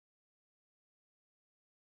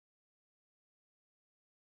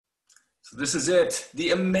So this is it,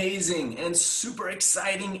 the amazing and super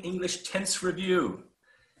exciting English tense review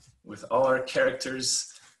with all our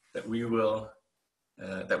characters that will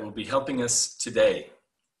be helping us today.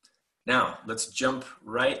 Now, let's jump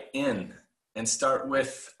right in and start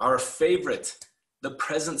with our favorite, the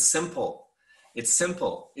present simple. It's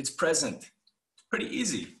simple, it's present, it's pretty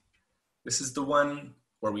easy. This is the one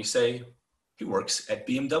where we say, he works at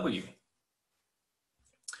BMW.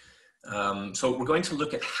 So we're going to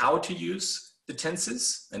look at how to use the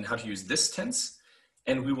tenses and how to use this tense.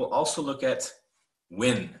 And we will also look at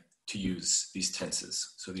when to use these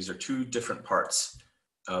tenses. So these are two different parts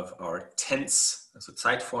of our tense, so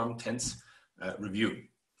Zeitform tense review.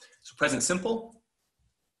 So present simple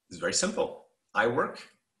is very simple. I work,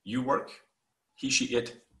 you work, he, she,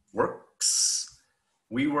 it works.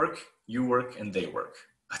 We work, you work, and they work.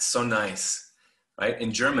 That's so nice, right?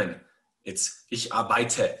 In German, it's ich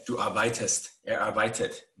arbeite, du arbeitest,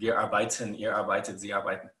 arbeitet, wir arbeiten, ihr arbeitet, sie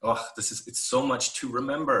arbeiten. Oh, it's so much to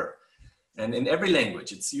remember. And in every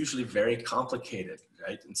language, it's usually very complicated,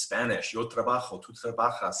 right? In Spanish, yo trabajo, tú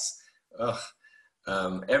trabajas.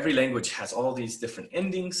 Every language has all these different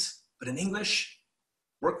endings, but in English,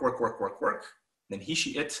 work, work, work, work, work. Then he,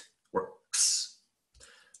 she, it works.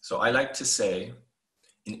 So I like to say,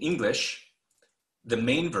 in English, the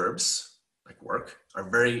main verbs, like work, are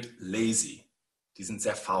very lazy. Die sind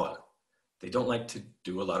sehr faul. They don't like to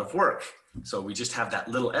do a lot of work. So we just have that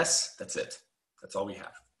little s, that's it. That's all we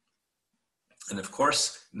have. And of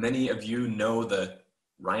course, many of you know the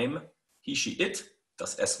rhyme, he, she, it,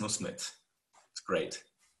 das S muss mit. It's great.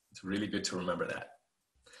 It's really good to remember that.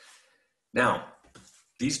 Now,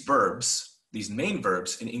 these verbs, these main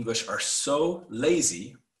verbs in English are so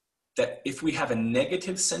lazy that if we have a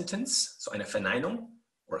negative sentence, so eine Verneinung,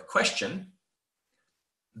 or a question,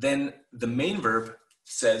 then the main verb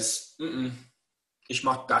says, ich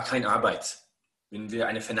mache gar keine Arbeit. Wenn wir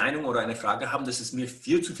eine Verneinung oder eine Frage haben, das ist mir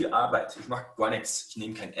viel zu viel Arbeit. Ich mache gar nichts. Ich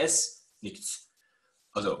nehme kein S, nichts.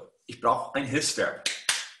 Also, ich brauche ein Hilfsverb.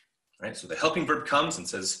 Right? So the helping verb comes and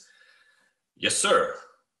says, yes, sir.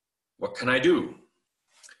 What can I do?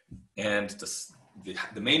 And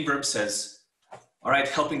the main verb says, all right,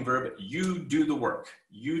 helping verb, you do the work.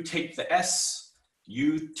 You take the S,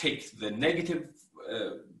 you take the negative,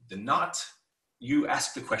 the not, you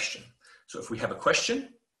ask the question. So if we have a question,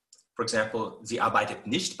 for example, sie arbeitet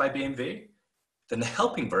nicht bei BMW, then the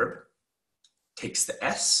helping verb takes the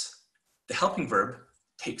S, the helping verb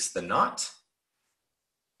takes the not,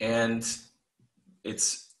 and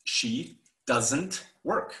it's she doesn't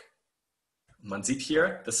work. Man sieht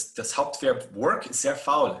hier, das Hauptverb work ist sehr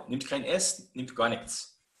faul. Nimmt kein S, nimmt gar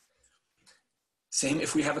nichts. Same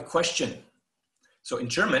if we have a question. So in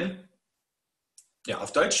German, ja,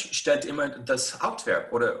 auf Deutsch stellt immer das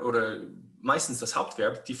Hauptverb oder meistens das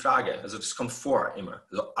Hauptverb die Frage. Also das kommt vor immer.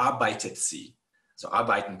 Also arbeitet sie. Also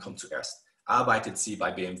arbeiten kommt zuerst. Arbeitet sie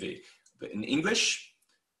bei BMW. But in English,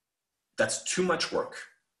 that's too much work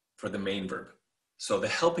for the main verb. So the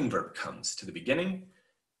helping verb comes to the beginning,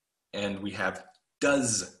 and we have,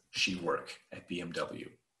 does she work at BMW?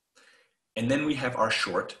 And then we have our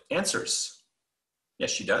short answers.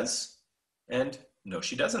 Yes, she does. And no,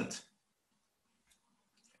 she doesn't.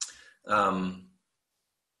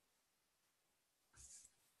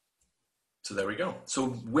 So there we go. So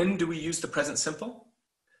when do we use the present simple?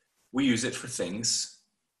 We use it for things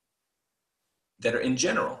that are in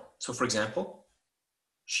general. So for example,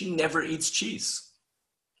 she never eats cheese.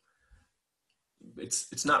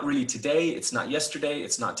 It's not really today, it's not yesterday,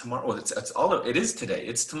 it's not tomorrow. Well, it's all of it is today,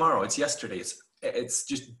 it's tomorrow, it's yesterday. It's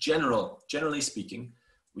just generally speaking,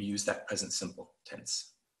 we use that present simple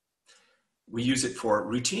tense. We use it for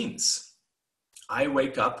routines. I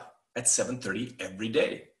wake up at 7:30 every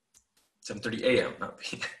day. 7:30 a.m., not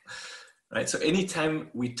p.m. Right? So anytime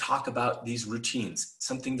we talk about these routines,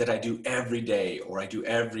 something that I do every day, or I do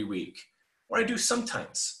every week, or I do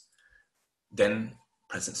sometimes, then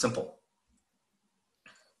present simple.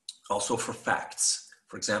 Also for facts.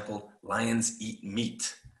 For example, lions eat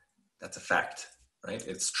meat. That's a fact, right?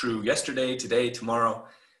 It's true yesterday, today, tomorrow.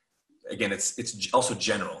 Again, it's also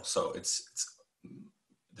general, so it's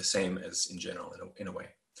the same as in general in a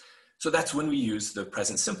way. So that's when we use the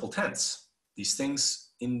present simple tense. These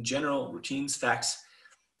things in general, routines, facts.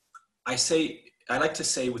 I like to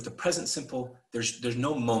say with the present simple, there's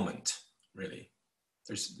no moment really.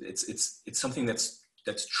 It's something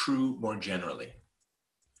that's true more generally.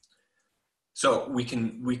 So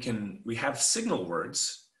we have signal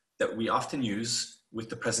words that we often use with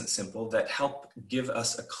the present simple that help give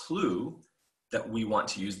us a clue that we want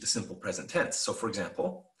to use the simple present tense. So for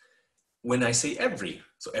example, when I say every,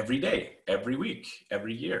 so every day, every week,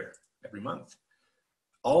 every year, every month.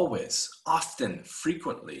 Always, often,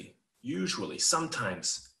 frequently, usually,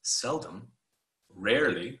 sometimes, seldom,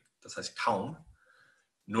 rarely, das heißt kaum,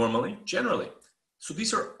 normally, generally. So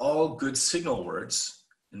these are all good signal words.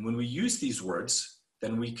 And when we use these words,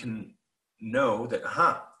 then we can know that,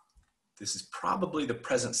 aha, this is probably the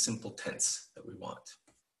present simple tense that we want.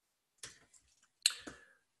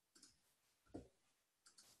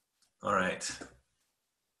 All right.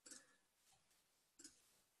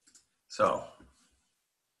 So,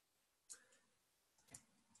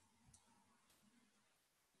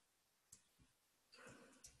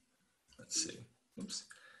 let's see. Oops.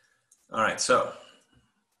 All right, so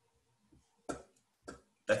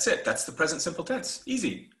that's it. That's the present simple tense.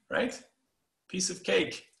 Easy, right? Piece of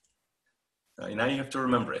cake. Now you have to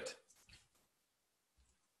remember it.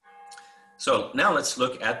 So now let's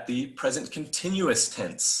look at the present continuous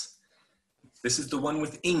tense. This is the one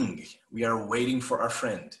with ing. We are waiting for our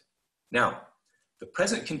friend. Now, the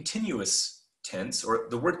present continuous tense, or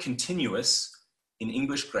the word continuous in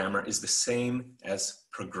English grammar, is the same as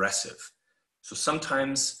progressive. So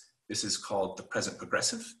sometimes this is called the present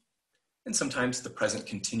progressive, and sometimes the present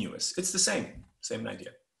continuous. It's the same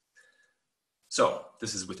idea. So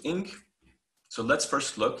this is with ing. So let's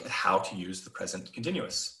first look at how to use the present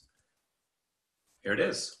continuous. Here it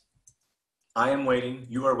is. I am waiting,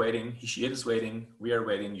 you are waiting, he, she, it is waiting, we are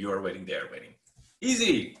waiting, you are waiting, they are waiting.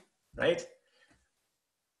 Easy, right?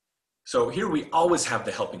 So here we always have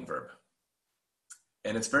the helping verb.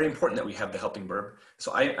 And it's very important that we have the helping verb.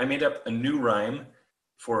 So I made up a new rhyme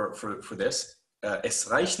for this. Es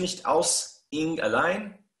reicht nicht aus, ing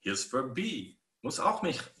allein, here's verb be. Muss auch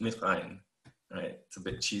mit rein. Right? It's a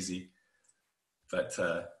bit cheesy. But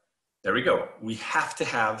there we go. We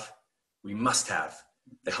must have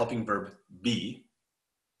the helping verb be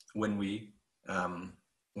when we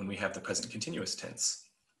have the present continuous tense.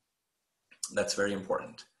 That's very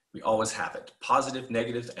important. We always have it. Positive,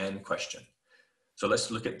 negative, and question. So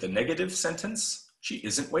let's look at the negative sentence. She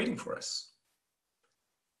isn't waiting for us.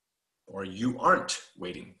 Or you aren't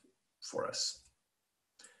waiting for us.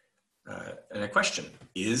 And a question,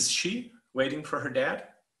 is she waiting for her dad?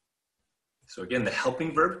 So again, the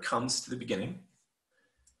helping verb comes to the beginning.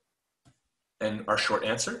 And our short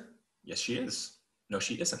answer, yes, she is. No,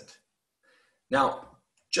 she isn't. Now,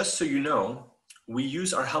 just so you know, we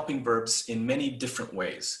use our helping verbs in many different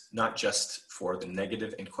ways, not just for the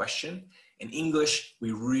negative and question. In English,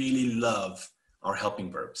 we really love our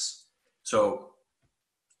helping verbs. So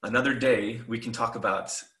another day, we can talk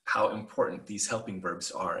about how important these helping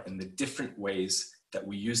verbs are and the different ways that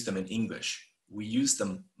we use them in English. We use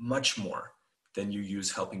them much more than you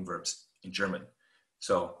use helping verbs in German.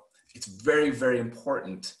 So it's very, very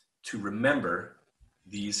important to remember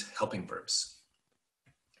these helping verbs.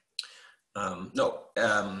 All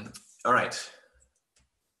right.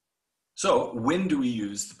 So when do we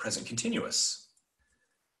use the present continuous?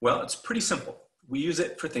 Well, it's pretty simple. We use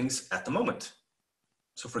it for things at the moment.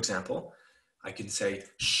 So for example, I can say,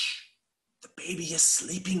 shh, the baby is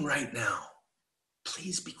sleeping right now.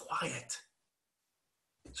 Please be quiet.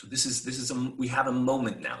 So we have a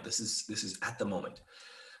moment now. This is at the moment.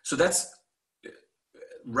 So that's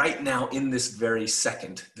right now in this very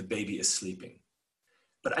second, the baby is sleeping.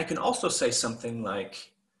 But I can also say something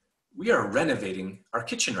like, we are renovating our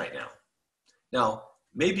kitchen right now. Now,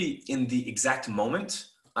 maybe in the exact moment,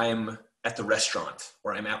 I'm at the restaurant,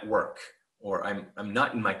 or I'm at work, or I'm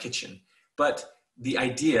not in my kitchen. But the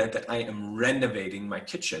idea that I am renovating my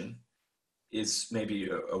kitchen is maybe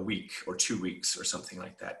a week or 2 weeks or something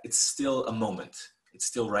like that. It's still a moment. It's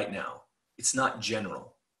still right now. It's not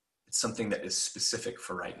general. It's something that is specific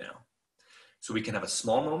for right now. So we can have a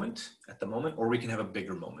small moment at the moment, or we can have a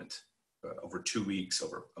bigger moment over 2 weeks,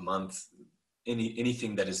 over a month,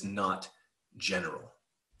 anything that is not general.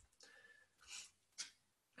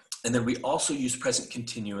 And then we also use present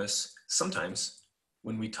continuous sometimes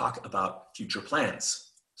when we talk about future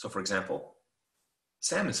plans. So for example,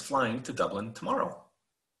 Sam is flying to Dublin tomorrow.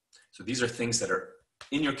 So these are things that are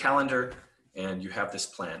in your calendar and you have this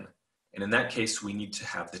plan. And in that case, we need to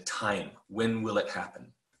have the time. When will it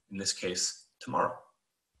happen? In this case, tomorrow.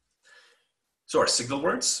 So our signal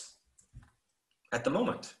words, at the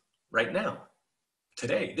moment, right now,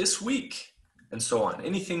 today, this week, and so on.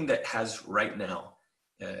 Anything that has right now,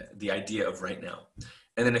 the idea of right now.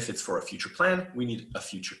 And then if it's for a future plan, we need a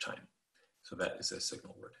future time. So that is a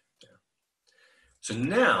signal word there. So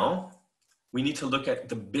now we need to look at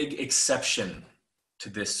the big exception to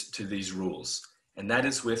these rules, and that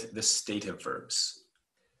is with the stative verbs.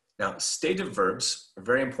 Now, stative verbs are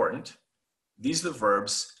very important. These are the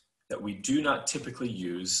verbs that we do not typically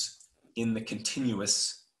use in the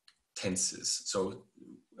continuous tenses. So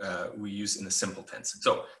we use in the simple tense.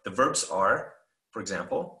 So the verbs are, for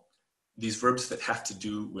example, these verbs that have to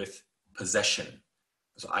do with possession.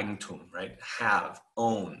 So Eigentum, right? Have,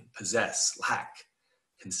 own, possess, lack,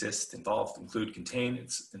 consist, involve, include, contain,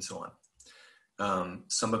 and so on.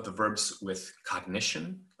 Some of the verbs with cognition,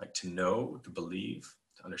 like to know, to believe,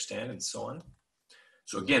 to understand, and so on.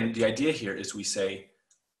 So again, the idea here is we say,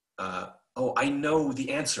 oh, I know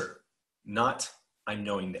the answer, not I'm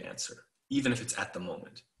knowing the answer, even if it's at the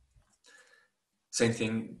moment. Same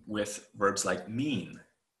thing with verbs like mean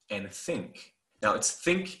and think. Now it's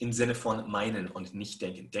think im Sinne von meinen und nicht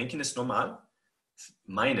denken. Denken ist normal.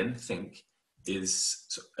 Meinen, think,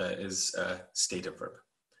 is a stative verb.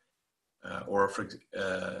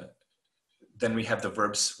 Then we have the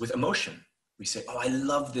verbs with emotion. We say, oh, I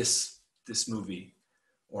love this movie.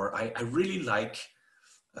 Or I really like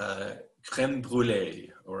crème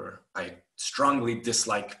brûlée. Or I strongly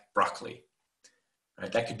dislike broccoli.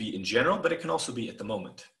 Right? That could be in general, but it can also be at the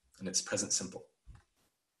moment. And it's present simple.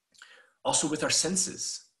 Also with our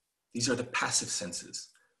senses. These are the passive senses.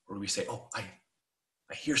 Where we say, oh, I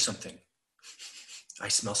hear something. I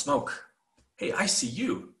smell smoke. Hey, I see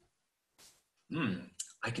you.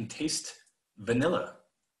 I can taste vanilla.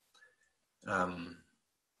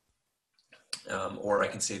 Or I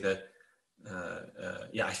can say that,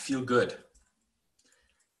 yeah, I feel good.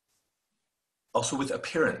 Also with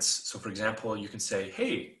appearance. So for example, you can say,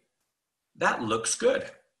 hey, that looks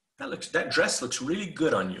good. That dress looks really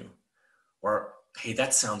good on you. Or, hey,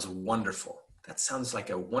 that sounds wonderful. That sounds like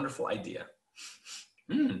a wonderful idea.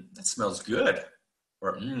 That smells good.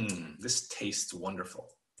 Or, this tastes wonderful.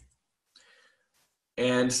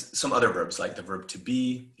 And some other verbs like the verb to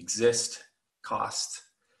be, exist, cost.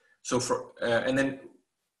 So and then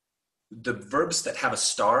the verbs that have a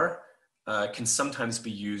star can sometimes be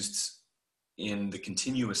used in the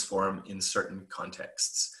continuous form in certain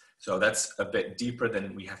contexts. So that's a bit deeper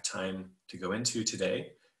than we have time to go into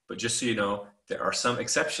today. But just so you know, there are some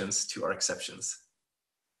exceptions to our exceptions.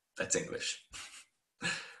 That's English.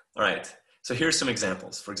 All right, so here's some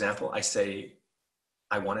examples. For example, I say,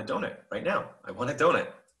 I want a donut right now. I want a donut,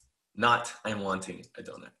 not I'm wanting a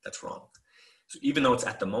donut. That's wrong. So even though it's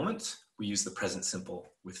at the moment, we use the present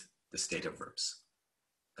simple with the stative verbs.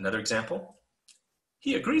 Another example,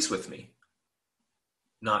 he agrees with me,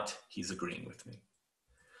 not he's agreeing with me.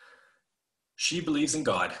 She believes in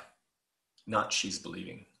God, not she's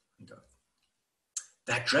believing in God.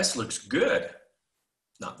 That dress looks good,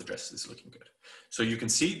 not the dress is looking good. So you can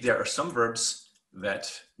see there are some verbs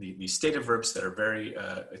that, the stative verbs that are very,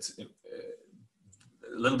 it's a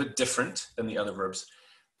little bit different than the other verbs.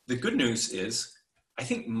 The good news is, I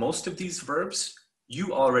think most of these verbs,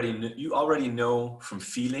 you already know from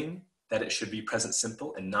feeling that it should be present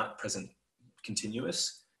simple and not present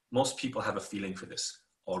continuous. Most people have a feeling for this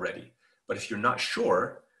already. But if you're not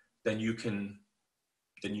sure, then you can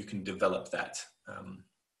develop that,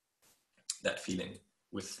 that feeling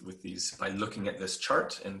with these by looking at this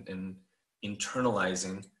chart and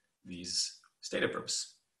internalizing these stative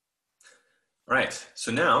verbs. All right,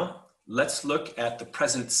 so now let's look at the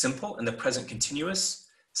present simple and the present continuous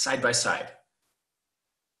side by side.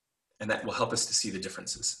 And that will help us to see the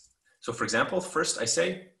differences. So for example, first I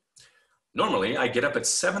say, normally I get up at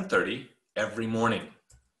 7:30 every morning.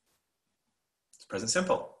 It's present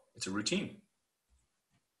simple, it's a routine.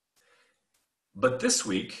 But this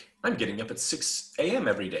week, I'm getting up at 6 a.m.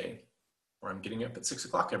 every day, or I'm getting up at 6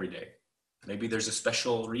 o'clock every day. Maybe there's a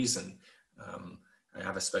special reason. I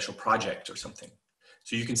have a special project or something.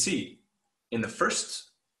 So you can see in the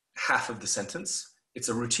first half of the sentence, it's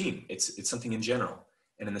a routine. It's something in general.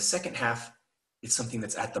 And in the second half, it's something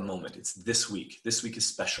that's at the moment. It's this week. This week is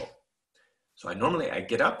special. So I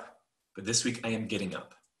get up, but this week I am getting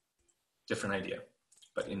up. Different idea,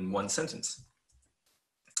 but in one sentence.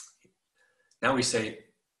 Now we say,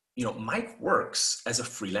 you know, Mike works as a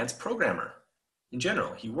freelance programmer. In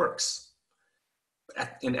general, he works.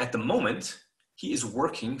 At the moment, he is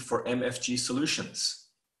working for MFG Solutions.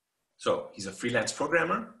 So he's a freelance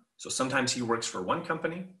programmer. So sometimes he works for one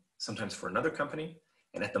company, sometimes for another company.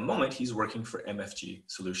 And at the moment, he's working for MFG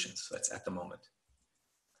Solutions. So that's at the moment.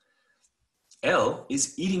 Elle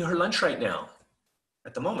is eating her lunch right now,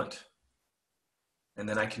 at the moment. And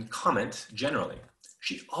then I can comment generally.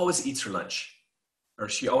 She always eats her lunch, or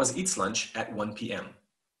she always eats lunch at 1 p.m.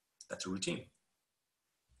 That's a routine.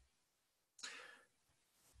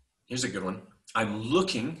 Here's a good one. I'm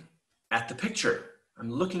looking at the picture. I'm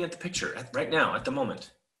looking at the picture right now, at the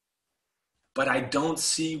moment. But I don't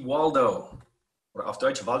see Waldo. Oder auf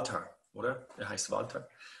Deutsch Walter, oder? Er heißt Walter.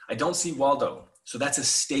 I don't see Waldo. So that's a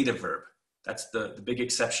stative verb. That's the big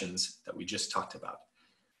exceptions that we just talked about.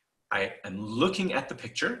 I am looking at the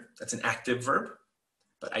picture. That's an active verb,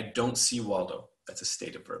 but I don't see Waldo. That's a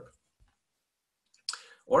stative verb.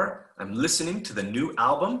 Or I'm listening to the new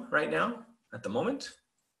album right now at the moment.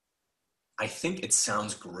 I think it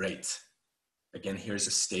sounds great. Again, here's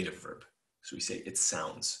a stative verb. So we say it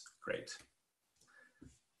sounds great.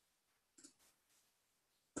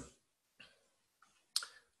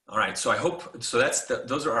 All right, so I hope, so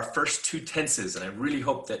those are our first two tenses, and I really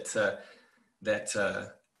hope that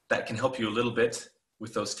that can help you a little bit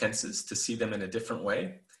with those tenses to see them in a different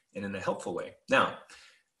way and in a helpful way. Now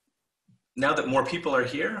that more people are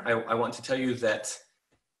here, I want to tell you that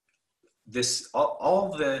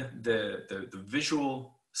all the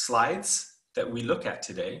visual slides that we look at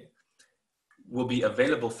today will be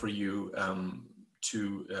available for you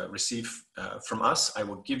to receive from us. I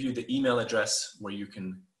will give you the email address where you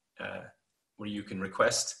can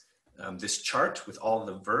request this chart with all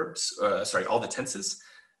the verbs, all the tenses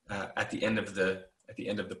at the end of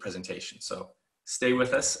the presentation. So stay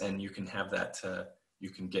with us, and you can have that.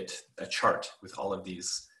 You can get a chart with all of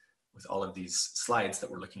these slides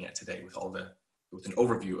that we're looking at today, with an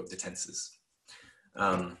overview of the tenses.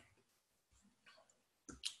 All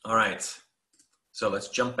right, so let's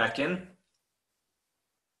jump back in.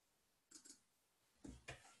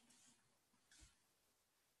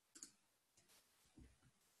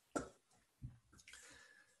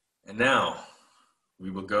 And now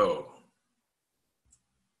we will go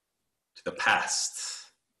to the past.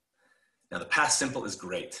 Now the past simple is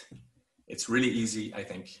great. It's really easy, I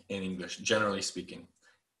think, in English, generally speaking.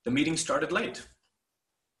 The meeting started late.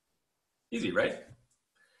 Easy, right?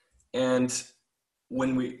 And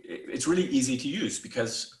it's really easy to use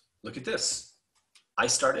because look at this. I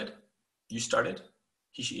started, you started,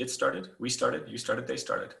 he, she, it started, we started, you started, they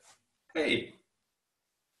started. Hey,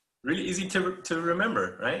 really easy to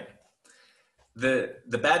remember, right?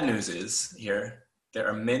 The bad news is here, there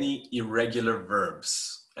are many irregular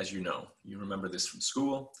verbs, as you know. You remember this from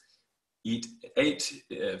school. Eat, ate,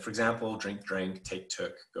 for example, drink, drank, take,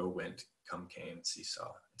 took, go, went, come, came, seesaw,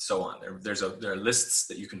 and so on. There are lists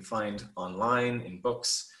that you can find online in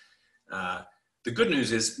books. The good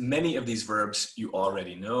news is many of these verbs you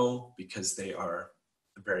already know because they are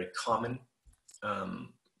very common,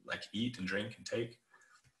 like eat and drink and take.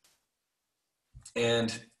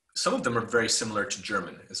 And some of them are very similar to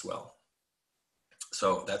German as well.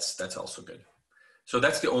 So that's also good. So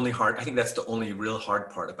that's the only I think that's the only real hard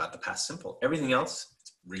part about the past simple. Everything else,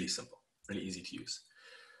 it's really simple, really easy to use.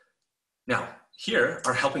 Now, here,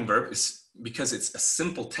 our helping verb is, because it's a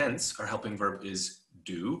simple tense, our helping verb is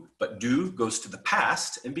do, but do goes to the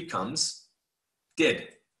past and becomes did.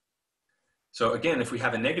 So again, if we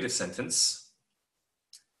have a negative sentence,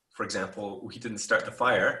 for example, he didn't start the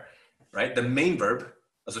fire, right? The main verb,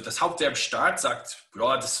 also das Hauptverb start sagt,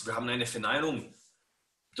 ja, wir haben eine Verneinung.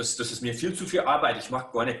 Das ist mir viel zu viel Arbeit, ich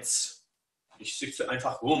mache gar nichts. Ich sitze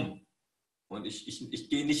einfach rum und ich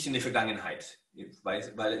gehe nicht in die Vergangenheit,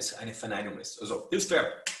 weil es eine Verneinung ist. Also,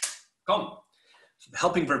 Hilfsverb, komm. So the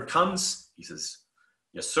helping verb comes, he says,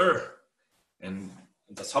 yes sir. Und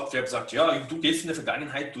das Hauptverb sagt, ja, du gehst in die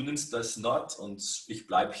Vergangenheit, du nimmst das not und ich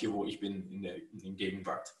bleibe hier, wo ich bin, in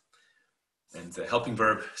Gegenwart. And the helping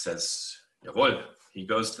verb says, jawohl, he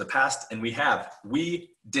goes to the past, and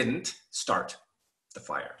we didn't start the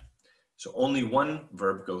fire. So only one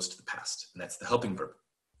verb goes to the past, and that's the helping verb.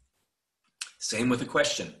 Same with the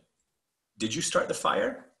question. Did you start the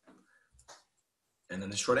fire? And then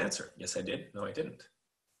the short answer, yes, I did. No, I didn't.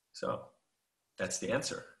 So that's the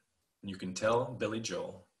answer. And you can tell Billy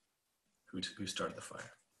Joel who started the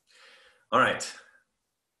fire. All right.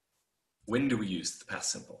 When do we use the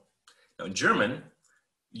past simple? Now in German,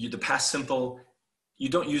 the past simple, you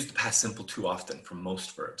don't use the past simple too often for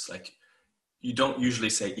most verbs. Like, you don't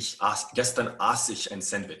usually say, gestern aß ich ein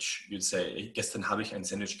Sandwich. You'd say, gestern habe ich ein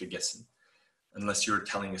Sandwich gegessen, unless you're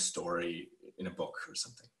telling a story in a book or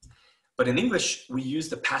something. But in English, we use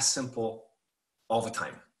the past simple all the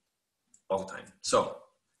time, So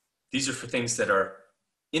these are for things that are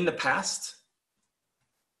in the past.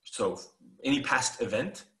 So any past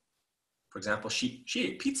event. For example, she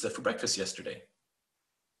ate pizza for breakfast yesterday.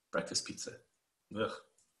 Breakfast pizza. Ugh.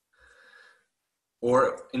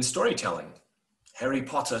 Or in storytelling, Harry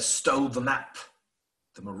Potter stole the map,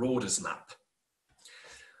 the Marauder's map.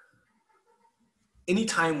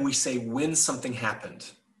 Anytime we say when something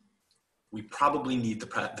happened, we probably need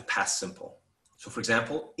the past simple. So for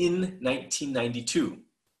example, in 1992,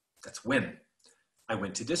 that's when I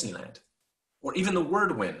went to Disneyland. Or even the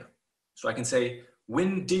word when. So I can say,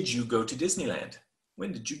 when did you go to Disneyland?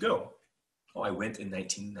 When did you go? Oh, I went in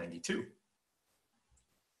 1992.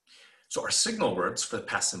 So our signal words for the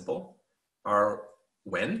past simple are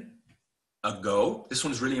when, ago. This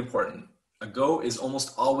one's really important. Ago is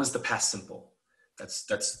almost always the past simple.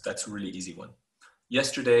 That's a really easy one.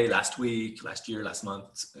 Yesterday, last week, last year, last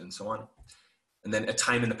month, and so on. And then a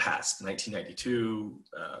time in the past, 1992,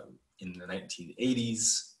 in the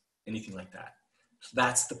 1980s, anything like that. So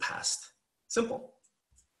that's the past simple.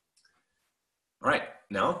 All right,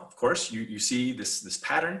 now, of course, you see this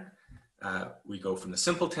pattern. We go from the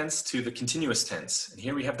simple tense to the continuous tense. And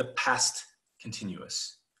here we have the past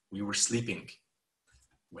continuous. We were sleeping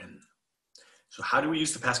when. So how do we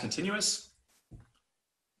use the past continuous?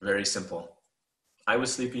 Very simple. I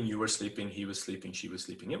was sleeping, you were sleeping, he was sleeping, she was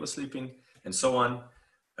sleeping, it was sleeping, and so on.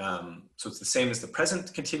 So it's the same as the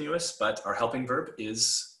present continuous, but our helping verb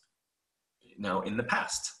is now in the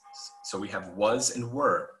past. So we have was and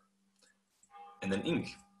were, and then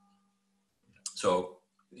ing. So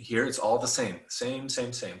here it's all the same. Same.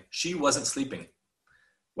 She wasn't sleeping.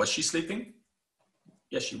 Was she sleeping?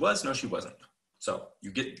 Yes, she was. No, she wasn't. So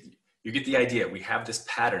you get the idea. We have this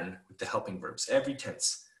pattern with the helping verbs. Every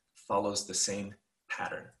tense follows the same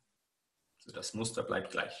pattern. So das Muster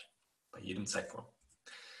bleibt gleich bei jedem Zeitform.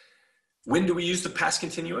 When do we use the past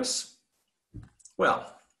continuous? Well,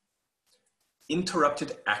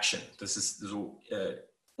 interrupted action. Das ist so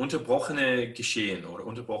unterbrochene Geschehen oder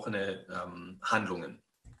unterbrochene Handlungen.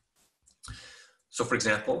 So for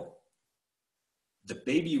example, the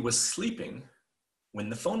baby was sleeping when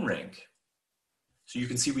the phone rang. So you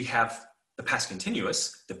can see we have the past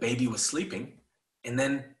continuous, the baby was sleeping, and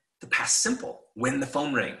then the past simple, when the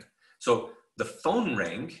phone rang. So the phone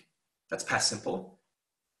rang, that's past simple.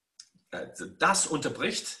 Das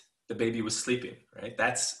unterbricht, the baby was sleeping, right?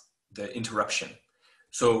 That's the interruption.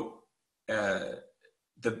 So the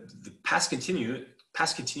past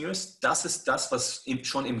continuous, das ist das, was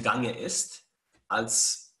schon im Gange ist,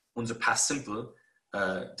 als unser past simple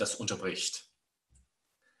das unterbricht.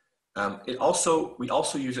 We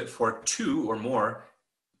also use it for two or more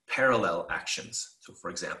parallel actions. So for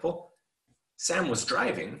example, Sam was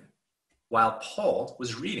driving while Paul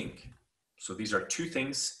was reading. So these are two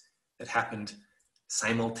things that happened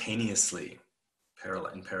simultaneously,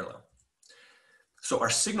 in parallel. So our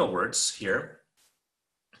signal words here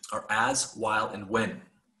are as, while, and when.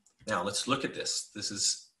 Now let's look at this. This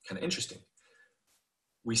is kind of interesting.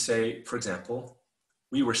 We say, for example,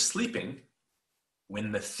 we were sleeping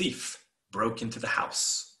when the thief broke into the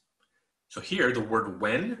house. So here the word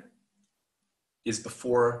when is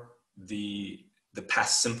before the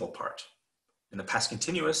past simple part, and the past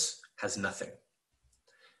continuous has nothing.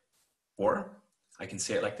 Or I can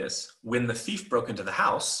say it like this: when the thief broke into the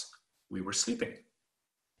house, we were sleeping.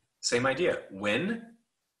 Same idea. When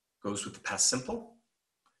goes with the past simple,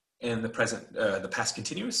 and the past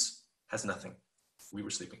continuous has nothing. We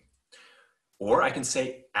were sleeping. Or I can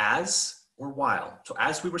say as or while. So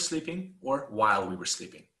as we were sleeping or while we were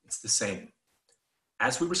sleeping. It's the same.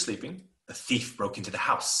 As we were sleeping, the thief broke into the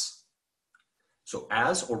house. So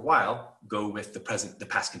as or while go with the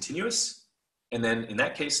past continuous, and then in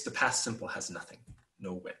that case, the past simple has nothing,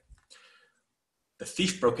 no when. The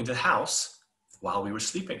thief broke into the house while we were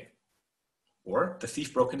sleeping, or the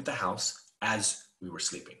thief broke into the house as we were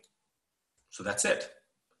sleeping. So that's it.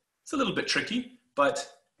 It's a little bit tricky, but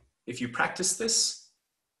if you practice this,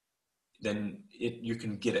 then you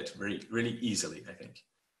can get it really easily, I think,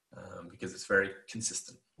 because it's very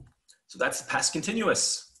consistent. So that's the past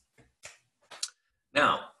continuous.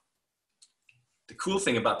 Now, the cool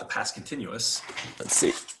thing about the past continuous, let's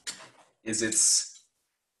see, is it's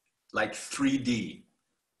like 3D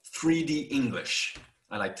English,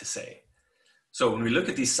 I like to say. So when we look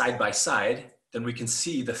at these side by side, then we can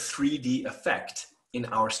see the 3D effect in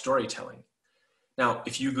our storytelling. Now,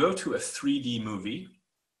 if you go to a 3D movie,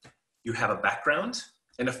 you have a background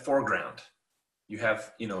and a foreground. You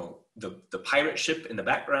have, the pirate ship in the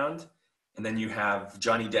background, and then you have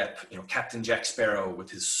Johnny Depp, Captain Jack Sparrow with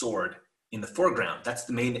his sword in the foreground. That's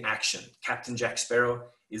the main action. Captain Jack Sparrow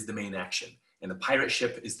is the main action, and the pirate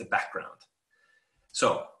ship is the background.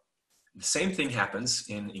 So the same thing happens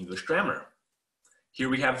in English grammar. Here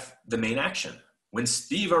we have the main action. When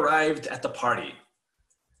Steve arrived at the party,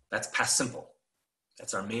 that's past simple.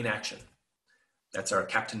 That's our main action. That's our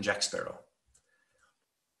Captain Jack Sparrow.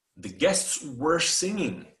 The guests were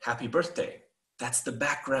singing happy birthday. That's the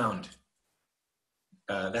background.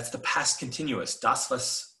 That's the past continuous. Das,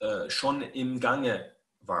 was schon im Gange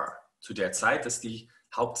war. Zu der Zeit, dass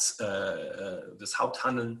das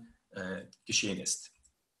Haupthandeln geschehen ist.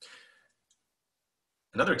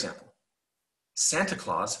 Another example. Santa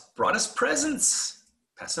Claus brought us presents.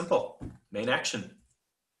 Past simple. Main action.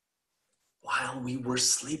 While we were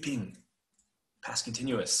sleeping. past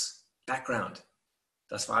continuous, background.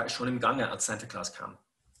 Das war schon im Gange, als Santa Claus kam.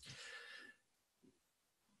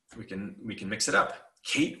 We can mix it up.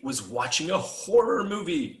 Kate was watching a horror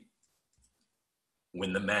movie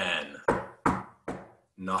when the man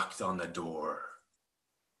knocked on the door.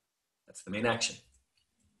 That's the main action.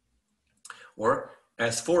 Or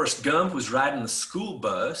as Forrest Gump was riding the school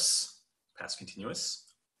bus, past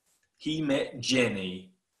continuous, he met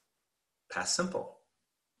Jenny, past simple.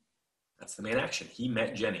 That's the main action. He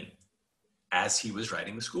met Jenny as he was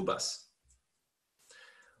riding the school bus.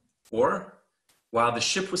 Or while the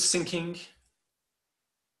ship was sinking,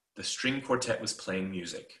 the string quartet was playing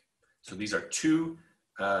music. So these are two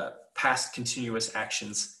past continuous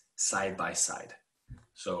actions side by side.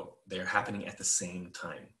 So they're happening at the same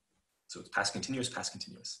time. So it's past continuous, past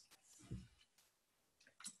continuous.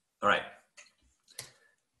 All right.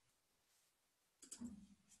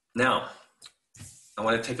 Now, I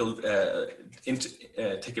want to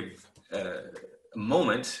take a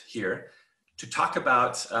moment here to talk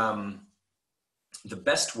about the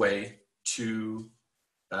best way to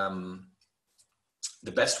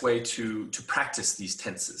practice these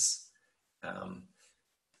tenses.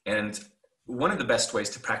 And one of the best ways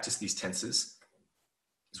to practice these tenses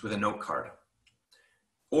is with a note card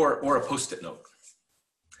or a post-it note.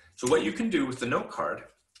 So what you can do with the note card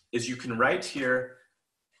is you can write here,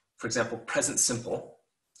 for example, present simple.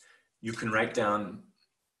 You can write down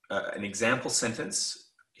an example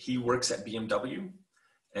sentence. He works at BMW,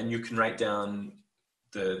 and you can write down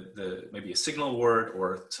maybe a signal word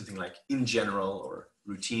or something like in general or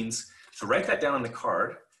routines. So write that down on the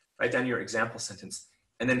card, write down your example sentence,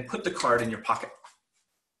 and then put the card in your pocket.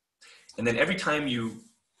 And then every time you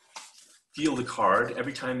feel the card,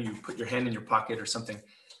 every time you put your hand in your pocket or something,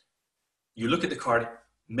 you look at the card,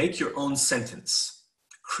 make your own sentence,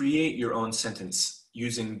 create your own sentence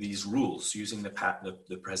using these rules, using the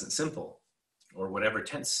present simple or whatever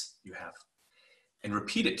tense you have, and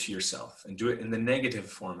repeat it to yourself and do it in the negative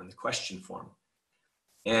form, in the question form.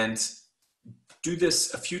 And do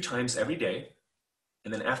this a few times every day.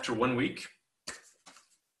 And then after 1 week,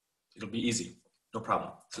 it'll be easy, no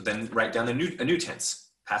problem. So then write down a new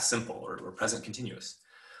tense, past simple or present continuous.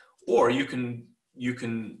 Or you can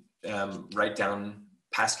write down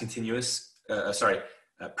past continuous,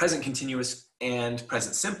 present continuous and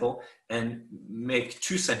present simple, and make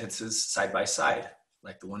two sentences side by side,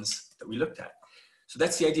 like the ones that we looked at. So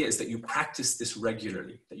that's the idea, is that you practice this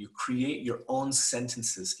regularly, that you create your own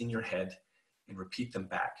sentences in your head and repeat them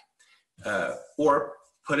back. Or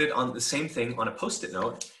put it on the same thing on a post-it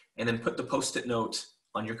note, and then put the post-it note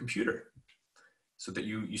on your computer, so that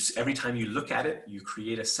you every time you look at it, you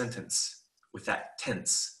create a sentence with that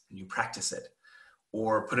tense and you practice it.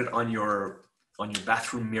 Or put it on your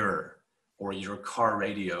bathroom mirror or your car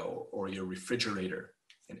radio or your refrigerator.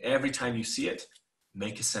 And every time you see it,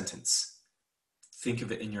 make a sentence. Think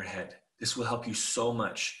of it in your head. This will help you so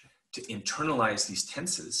much to internalize these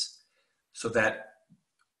tenses so that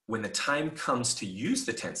when the time comes to use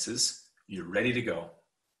the tenses, you're ready to go.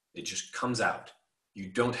 It just comes out. You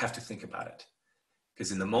don't have to think about it.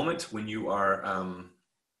 Because in the moment when you are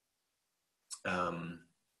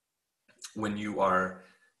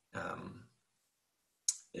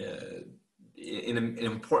in an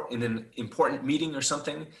important meeting or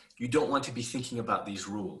something, you don't want to be thinking about these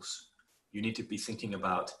rules. You need to be thinking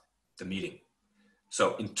about the meeting.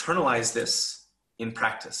 So internalize this in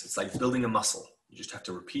practice. It's like building a muscle. You just have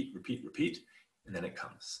to repeat, repeat, repeat, and then it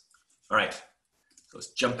comes. All right, so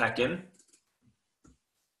let's jump back in.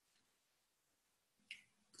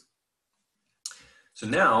 So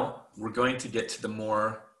now we're going to get to the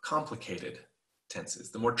more complicated tenses,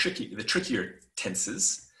 the trickier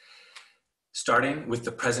tenses, starting with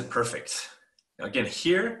the present perfect. Now again,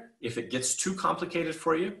 here, if it gets too complicated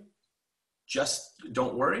for you, just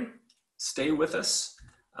don't worry, stay with us,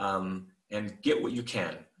 and get what you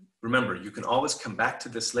can. Remember, you can always come back to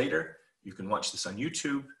this later. You can watch this on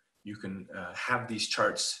YouTube. You can have these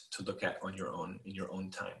charts to look at on your own, in your own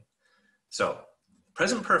time. So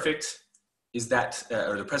present perfect is that,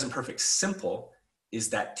 or the present perfect simple is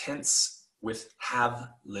that tense with have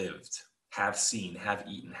lived, have seen, have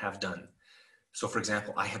eaten, have done. So for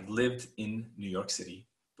example, I have lived in New York City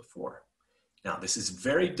before. Now this is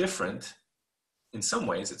very different. In some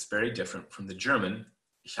ways, it's very different from the German,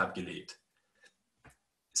 ich habe gelebt.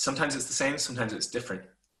 Sometimes it's the same, sometimes it's different.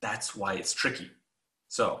 That's why it's tricky.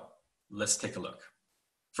 So let's take a look.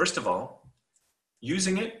 First of all,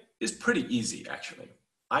 using it is pretty easy, actually.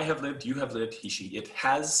 I have lived, you have lived, he, she, it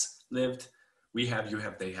has lived, we have, you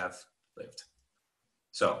have, they have lived.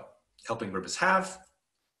 So helping verb is have,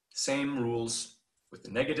 same rules, with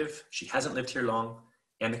the negative, she hasn't lived here long,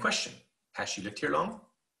 and the question, has she lived here long?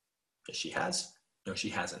 Yes, she has. No, she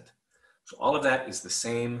hasn't. So all of that is the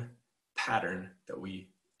same pattern that we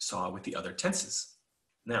saw with the other tenses.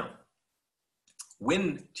 Now,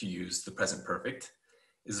 when to use the present perfect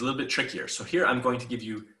is a little bit trickier. So here I'm going to give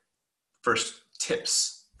you first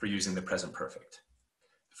tips for using the present perfect.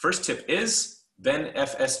 The first tip is ben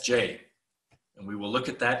FSJ, and we will look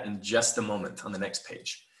at that in just a moment on the next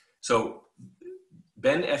page. So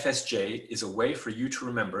ben FSJ is a way for you to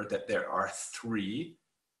remember that there are 3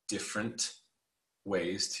 different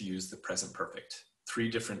ways to use the present perfect, 3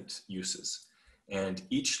 different uses. And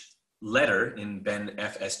each letter in ben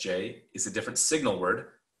FSJ is a different signal word.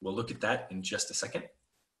 We'll look at that in just a second.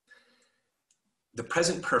 The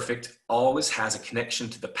present perfect always has a connection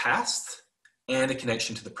to the past and a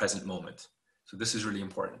connection to the present moment. So this is really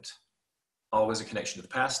important. Always a connection to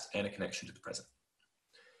the past and a connection to the present.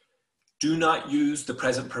 Do not use the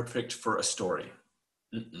present perfect for a story.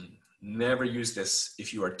 Never use this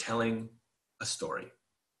if you are telling a story.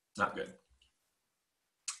 Not good.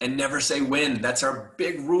 And never say when. That's our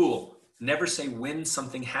big rule. Never say when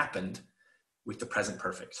something happened with the present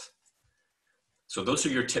perfect. So those are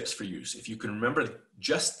your tips for use. If you can remember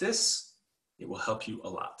just this, it will help you a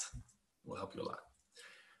lot. It will help you a lot.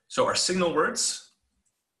 So our signal words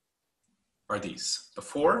are these.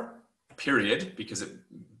 Before, period, because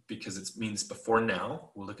it means before now.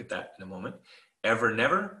 We'll look at that in a moment. Ever,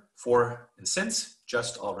 never, for and since,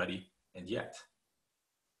 just, already, and yet.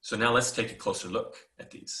 So now let's take a closer look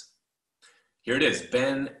at these. Here it is,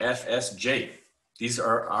 ben FSJ. These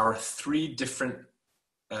are our 3 different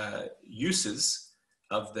uses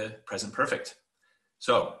of the present perfect.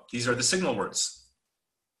 So these are the signal words.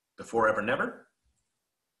 Before, ever, never,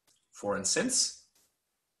 for and since,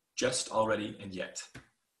 just, already, and yet.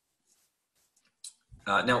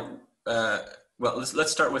 Well,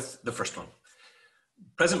 let's start with the first one.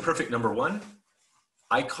 Present perfect number 1,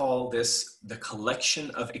 I call this the collection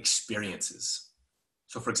of experiences.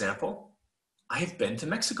 So for example, I've been to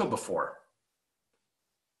Mexico before.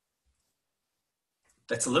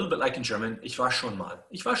 That's a little bit like in German, ich war schon mal.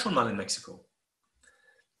 Ich war schon mal in Mexico.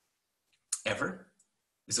 Ever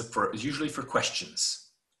is usually for questions.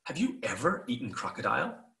 Have you ever eaten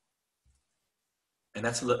crocodile? And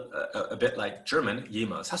that's a bit like German,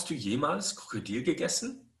 jemals. Hast du jemals Krokodil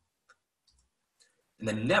gegessen? And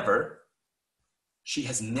then never, she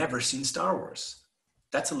has never seen Star Wars.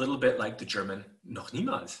 That's a little bit like the German, noch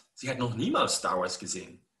niemals. Sie hat noch niemals Star Wars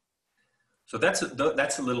gesehen. So that's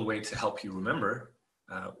a little way to help you remember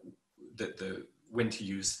when to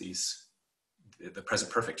use the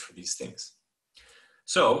present perfect for these things.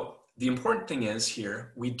 So the important thing is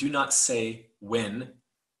here, we do not say when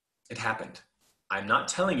it happened. I'm not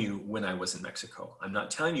telling you when I was in Mexico. I'm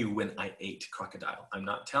not telling you when I ate crocodile. I'm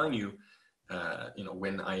not telling you,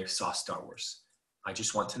 when I saw Star Wars. I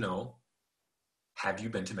just want to know, have you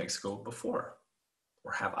been to Mexico before?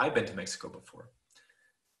 Or have I been to Mexico before?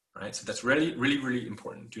 All right, so that's really, really, really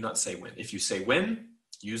important. Do not say when. If you say when,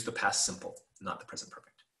 use the past simple, not the present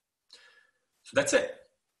perfect. So that's it.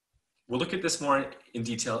 We'll look at this more in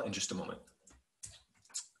detail in just a moment.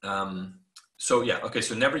 So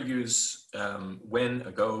never use when,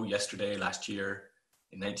 ago, yesterday, last year,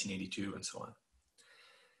 in 1982, and so on.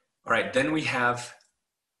 All right, then we have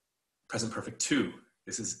present perfect 2.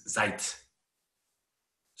 This is seit.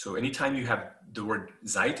 So anytime you have the word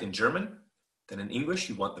seit in German, then in English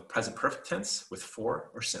you want the present perfect tense with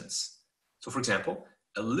for or since. So for example,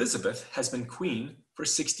 Elizabeth has been queen for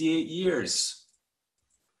 68 years.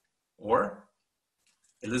 Or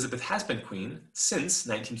Elizabeth has been queen since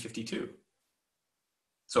 1952.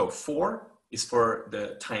 So for is for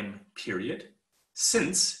the time period.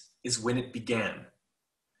 Since is when it began.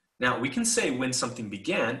 Now we can say when something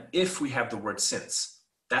began if we have the word since.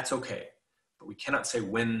 That's okay. But we cannot say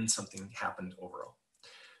when something happened overall.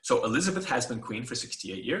 So Elizabeth has been queen for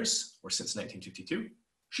 68 years, or since 1952.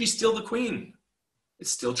 She's still the queen.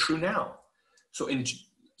 It's still true now.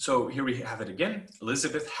 So here we have it again.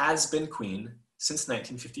 Elizabeth has been queen since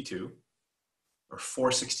 1952, or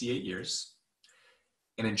for 68 years.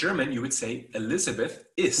 And in German, you would say Elisabeth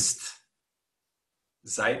ist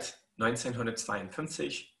seit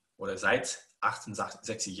 1952 oder seit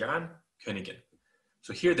 68 Jahren Königin.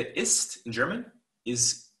 So here the ist in German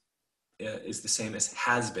is the same as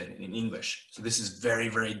has been in English. So this is very,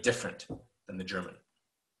 very different than the German.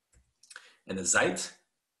 And the seit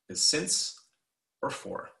is since or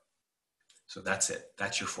for. So that's it.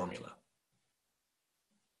 That's your formula.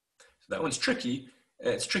 So that one's tricky.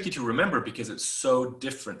 It's tricky to remember because it's so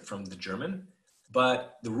different from the German,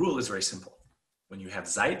 but the rule is very simple. When you have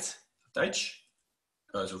seit, Deutsch,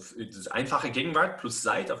 also das einfache Gegenwart plus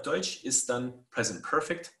seit auf Deutsch ist dann present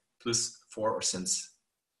perfect plus for or since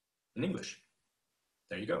in English.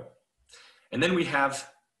 There you go. And then we have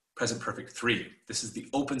present perfect 3. This is the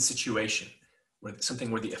open situation,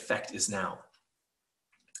 something where the effect is now.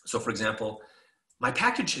 So for example, my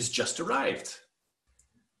package has just arrived.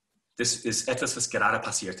 Das ist etwas, was gerade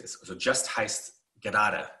passiert ist. Also just heißt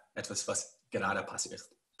gerade, etwas, was gerade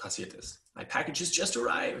passiert ist. My package has just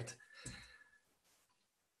arrived.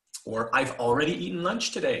 Or I've already eaten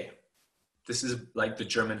lunch today. This is like the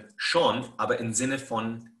German schon, aber im Sinne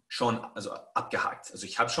von schon, also abgehakt. Also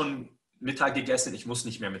ich habe schon Mittag gegessen, ich muss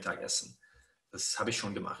nicht mehr Mittag essen. Das habe ich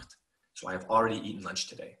schon gemacht. So I have already eaten lunch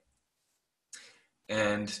today.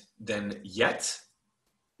 And then yet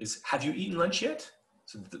is, have you eaten lunch yet?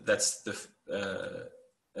 So that's the,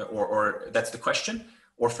 or that's the question.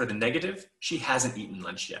 Or for the negative, she hasn't eaten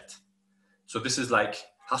lunch yet. So this is like,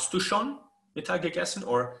 hast du schon Mittag gegessen?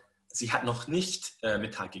 Or sie hat noch nicht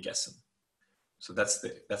Mittag gegessen. So that's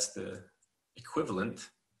the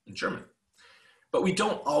equivalent in German. But we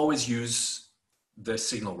don't always use the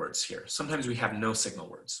signal words here. Sometimes we have no signal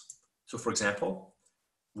words. So for example,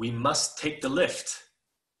 we must take the lift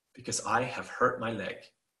because I have hurt my leg.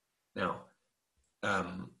 Now,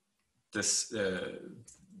 this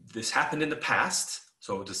happened in the past.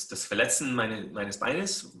 So das Verletzen meines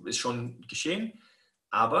Beines ist schon geschehen,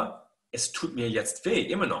 aber es tut mir jetzt weh,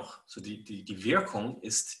 immer noch. So die Wirkung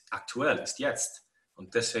ist aktuell, ist jetzt.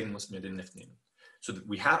 Und deswegen müssen wir den Lift nehmen. So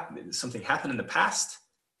we have something happened in the past,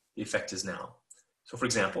 the effect is now. So for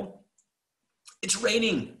example, it's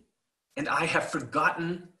raining and I have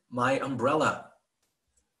forgotten my umbrella.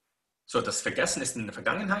 So das Vergessen ist in der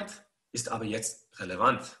Vergangenheit, ist aber jetzt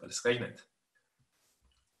relevant, weil es regnet.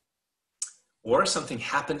 Or something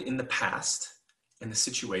happened in the past and the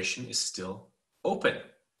situation is still open.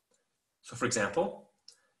 So for example,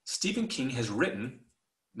 Stephen King has written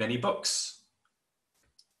many books.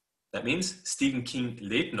 That means Stephen King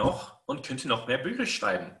lebt noch und könnte noch mehr Bücher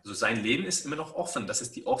schreiben. Also sein Leben ist immer noch offen. Das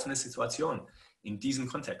ist die offene Situation in diesem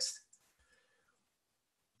Kontext.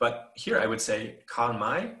 But here I would say Karl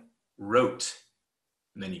May wrote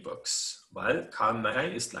many books, weil Karl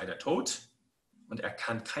May ist leider tot und er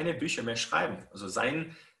kann keine Bücher mehr schreiben. Also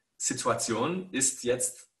seine Situation ist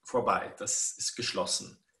jetzt vorbei. Das ist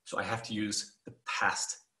geschlossen. So I have to use the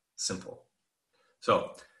past simple.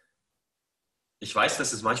 So, ich weiß,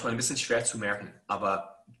 das ist manchmal ein bisschen schwer zu merken,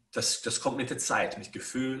 aber das kommt mit der Zeit, mit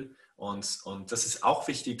Gefühl und das ist auch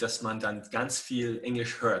wichtig, dass man dann ganz viel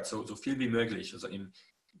Englisch hört, so viel wie möglich. Also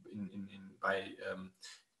bei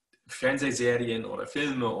Fernsehserien oder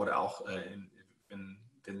Filme oder auch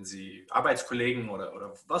wenn Sie Arbeitskollegen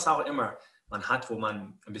oder was auch immer man hat, wo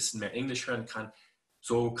man ein bisschen mehr Englisch hören kann,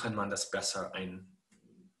 so kann man das besser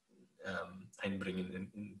einbringen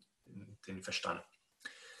in den Verstand.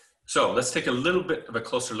 So let's take a little bit of a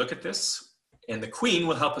closer look at this, and the Queen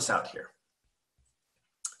will help us out here.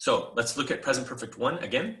 So let's look at present perfect 1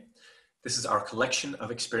 again. This is our collection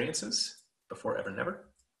of experiences, before, ever,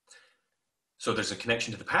 never. So there's a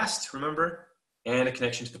connection to the past, remember, and a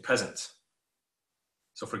connection to the present.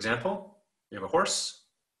 So for example, we have a horse,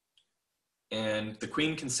 and the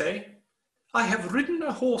Queen can say, I have ridden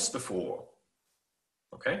a horse before.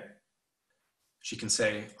 Okay? She can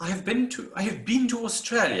say, I have been to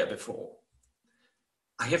Australia before.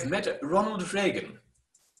 I have met Ronald Reagan,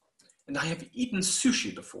 and I have eaten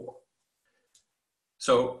sushi before.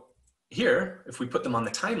 So here, if we put them on the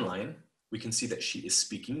timeline, we can see that she is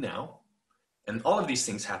speaking now, and all of these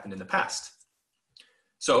things happened in the past.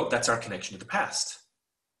 So that's our connection to the past.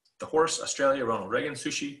 The horse, Australia, Ronald Reagan,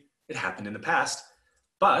 sushi, it happened in the past,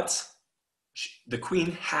 but the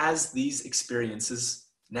Queen has these experiences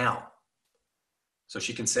now. So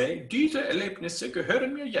she can say, diese Erlebnisse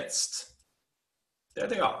gehören mir jetzt. There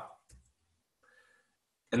they are.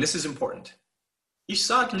 And this is important. Ich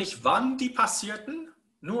sage nicht, wann die passierten,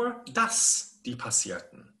 nur dass die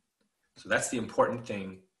passierten. So that's the important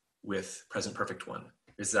thing with present perfect 1.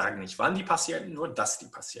 Wir sagen nicht, wann die passierten, nur dass die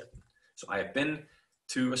passierten. So I have been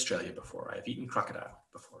to Australia before. I have eaten crocodile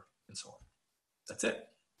before, and so on. That's it.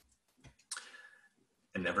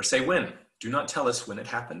 And never say when. Do not tell us when it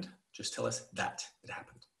happened. Just tell us that it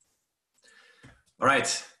happened. All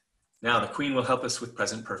right. Now the Queen will help us with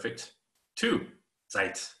present perfect 2.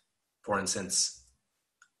 Seit, for and since.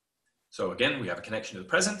 So again, we have a connection to the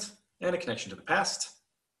present and a connection to the past.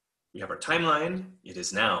 We have our timeline. It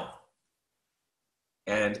is now.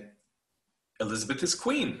 And Elizabeth is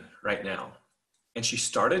queen right now. And she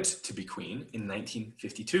started to be queen in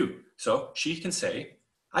 1952. So she can say,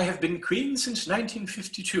 I have been queen since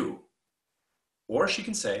 1952. Or she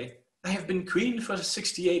can say, I have been queen for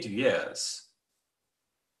 68 years.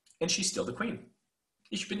 And she's still the queen.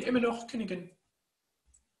 Ich bin immer noch Königin.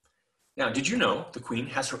 Now, did you know the queen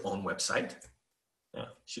has her own website? Yeah,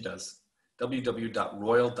 she does.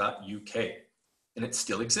 www.royal.uk. And it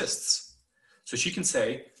still exists. So she can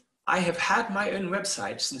say, I have had my own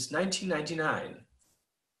website since 1999.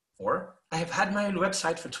 Or, I have had my own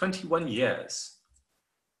website for 21 years.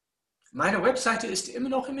 Meine Webseite ist immer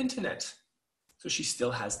noch im Internet. So she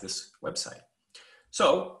still has this website.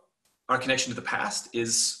 So our connection to the past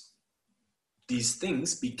is these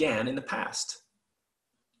things began in the past.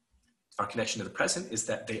 Our connection to the present is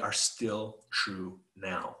that they are still true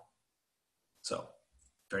now. So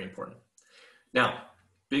very important. Now,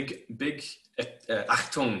 big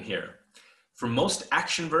Achtung here. For most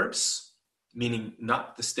action verbs, meaning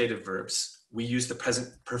not the stative verbs, we use the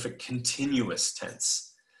present perfect continuous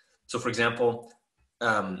tense. So for example,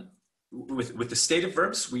 with the stative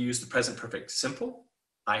verbs, we use the present perfect simple.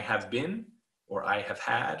 I have been, or I have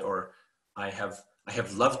had, or I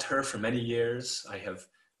have loved her for many years. I have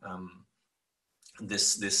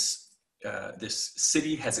this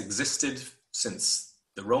city has existed since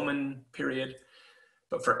the Roman period.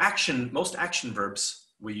 But for action, most action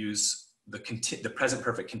verbs, we use the present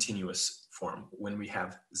perfect continuous form when we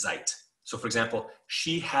have seit. So for example,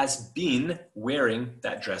 she has been wearing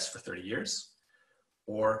that dress for 30 years,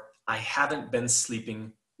 or I haven't been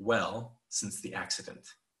sleeping well since the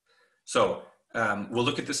accident. So we'll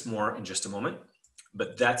look at this more in just a moment,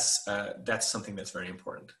 but that's something that's very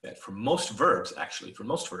important. That for most verbs,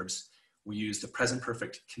 we use the present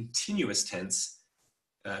perfect continuous tense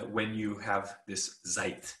when you have this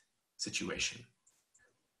seit situation.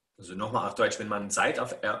 Also nochmal auf Deutsch, wenn man seit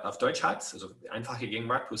auf Deutsch hat, also einfache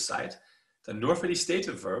Gegenwart plus seit, dann nur für die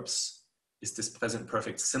stative verbs ist das present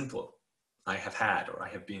perfect simple. I have had or I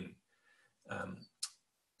have been.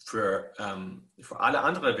 Für alle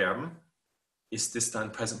anderen Verben ist das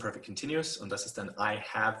dann present perfect continuous und das ist dann I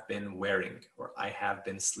have been wearing or I have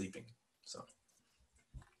been sleeping. So,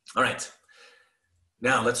 all right.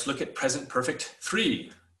 Now let's look at present perfect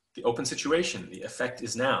 3, the open situation. The effect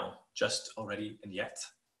is now, just, already, and yet.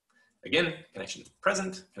 Again, connection to the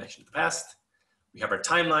present, connection to the past. We have our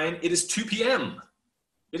timeline. It is 2 p.m.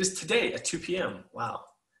 It is today at 2 p.m. Wow,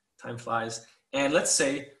 time flies. And let's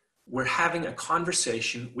say we're having a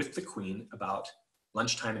conversation with the queen about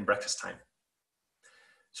lunchtime and breakfast time.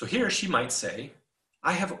 So here she might say,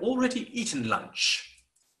 I have already eaten lunch.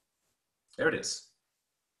 There it is,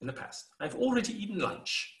 in the past. I've already eaten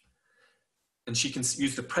lunch. And she can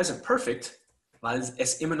use the present perfect, weil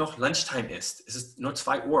es immer noch Lunchtime ist. Es ist nur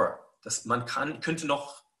 2 Uhr. Man könnte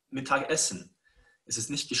noch Mittag essen. Es ist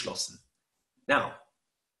nicht geschlossen. Now,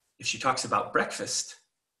 if she talks about breakfast,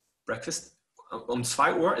 um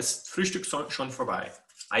 2 Uhr ist Frühstück schon vorbei.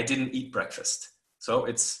 I didn't eat breakfast. So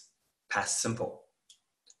it's past simple.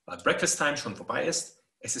 Weil breakfast time schon vorbei ist,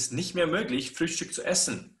 es ist nicht mehr möglich, Frühstück zu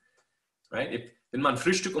essen. Right? Wenn man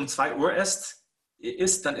Frühstück um 2 Uhr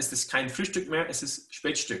isst, dann ist es kein Frühstück mehr, es ist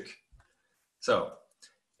Spätstück. So,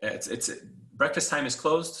 breakfast time is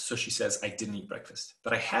closed, so she says, I didn't eat breakfast,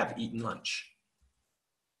 but I have eaten lunch.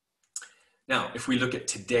 Now, if we look at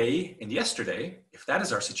today and yesterday, if that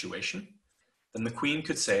is our situation, then the queen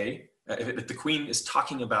could say, if the queen is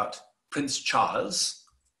talking about Prince Charles,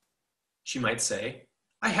 she might say,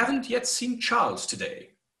 I haven't yet seen Charles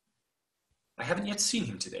today. I haven't yet seen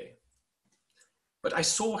him today. But I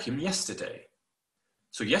saw him yesterday.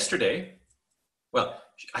 So yesterday, well,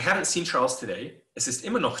 I haven't seen Charles today. Es ist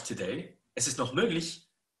immer noch today. Es ist noch möglich,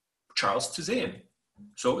 Charles zu sehen.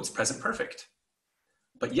 So it's present perfect.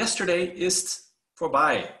 But yesterday ist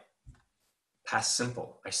vorbei. Past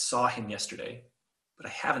simple. I saw him yesterday, but I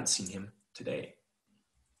haven't seen him today.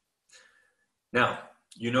 Now,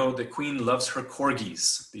 you know the queen loves her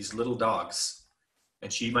corgis, these little dogs.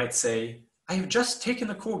 And she might say, I have just taken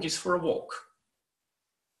the corgis for a walk.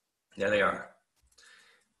 There they are.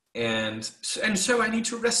 And so I need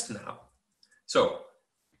to rest now. So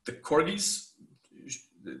the corgis,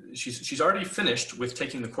 she's already finished with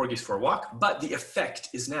taking the corgis for a walk, but the effect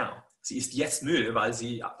is now. Sie ist jetzt müde, weil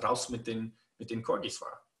sie raus mit den corgis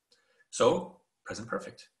war. So, present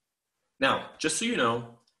perfect. Now, just so you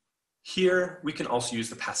know, here we can also use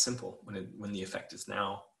the past simple when the effect is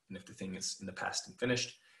now, and if the thing is in the past and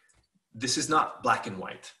finished. This is not black and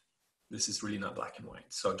white. This is really not black and white.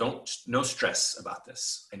 So no stress about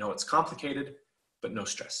this. I know it's complicated, but no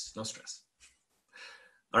stress, no stress.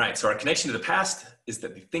 All right, so our connection to the past is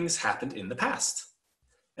that the things happened in the past.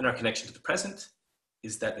 And our connection to the present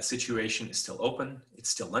is that the situation is still open. It's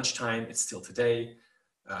still lunchtime. It's still today.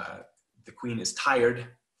 The queen is tired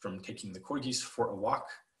from taking the corgis for a walk.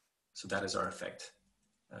 So that is our effect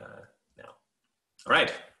now. All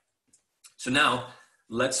right. So now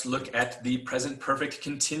let's look at the present perfect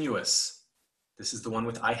continuous. This is the one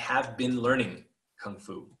with I have been learning Kung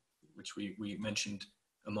Fu, which we mentioned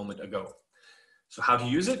a moment ago. So how to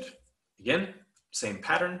use it? Again, same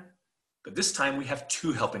pattern, but this time we have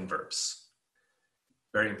two helping verbs.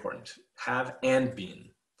 Very important, have and been.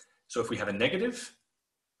 So if we have a negative,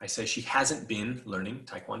 I say she hasn't been learning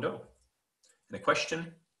Taekwondo. And a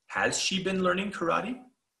question, has she been learning karate? And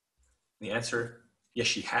the answer, yes,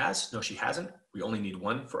 she has. No, she hasn't. We only need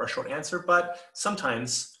one for our short answer, but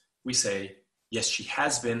sometimes we say, yes, she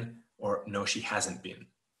has been, or no, she hasn't been.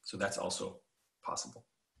 So that's also possible.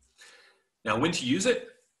 Now, when to use it,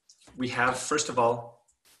 we have, first of all,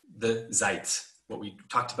 the seit, what we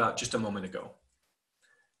talked about just a moment ago.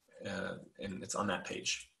 And it's on that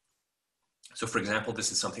page. So for example,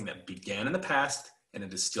 this is something that began in the past and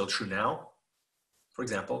it is still true now. For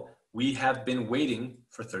example, we have been waiting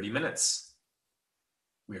for 30 minutes.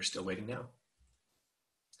 We are still waiting now.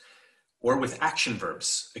 Or with action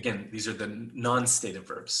verbs. Again, these are the non-stative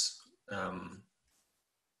verbs.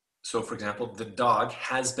 So for example, the dog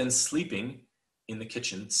has been sleeping in the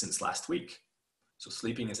kitchen since last week. So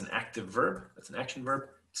sleeping is an active verb. That's an action verb.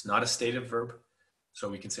 It's not a stative verb. So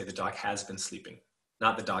we can say the dog has been sleeping,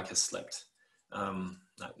 not the dog has slept.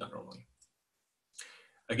 Not normally.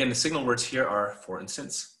 Again, the signal words here are for and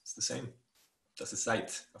since. It's the same. Das ist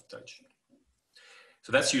seit auf Deutsch.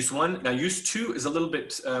 So that's use one. Now use two is a little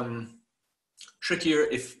bit trickier.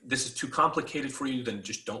 If this is too complicated for you, then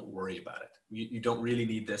just don't worry about it. You don't really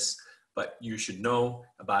need this, but you should know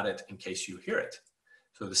about it in case you hear it.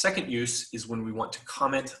 So the second use is when we want to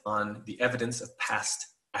comment on the evidence of past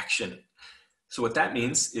action. So what that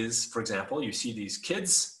means is, for example, you see these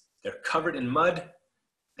kids, they're covered in mud,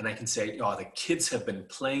 and I can say, oh, the kids have been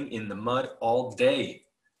playing in the mud all day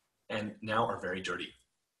and now are very dirty.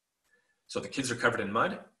 So the kids are covered in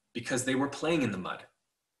mud because they were playing in the mud.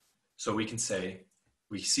 So we can say,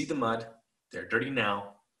 we see the mud, they're dirty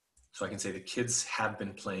now. So I can say the kids have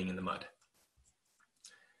been playing in the mud.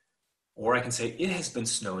 Or I can say, it has been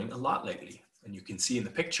snowing a lot lately. And you can see in the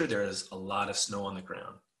picture, there is a lot of snow on the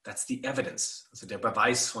ground. That's the evidence. Also der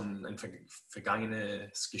Beweis von ein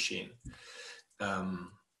vergangenes Geschehen.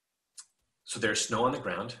 So there's snow on the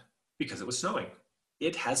ground because it was snowing.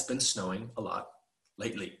 It has been snowing a lot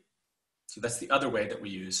lately. So that's the other way that we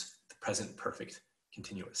use the present perfect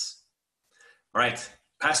continuous. All right,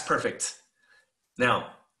 past perfect.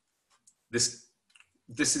 Now, this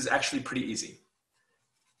is actually pretty easy.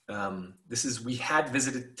 This is, we had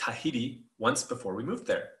visited Tahiti once before we moved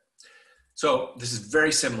there. So this is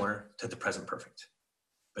very similar to the present perfect,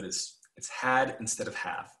 but it's had instead of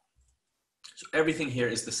have. So everything here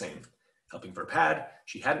is the same. Helping verb had,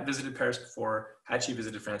 she hadn't visited Paris before, had she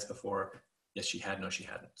visited France before? Yes, she had, no, she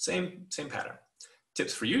hadn't. Same pattern.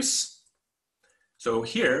 Tips for use. So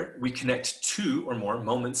here we connect two or more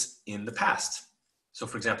moments in the past. So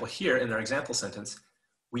for example, here in our example sentence,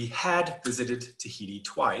 we had visited Tahiti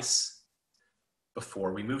twice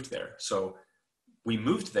before we moved there. So we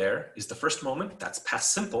moved there is the first moment, that's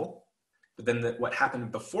past simple, but then what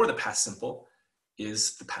happened before the past simple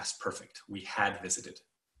is the past perfect. We had visited.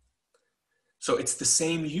 So it's the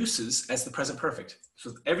same uses as the present perfect.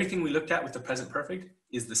 So everything we looked at with the present perfect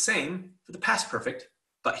is the same for the past perfect,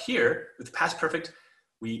 but here with the past perfect,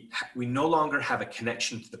 we no longer have a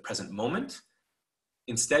connection to the present moment.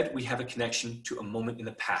 Instead, we have a connection to a moment in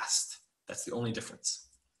the past. That's the only difference.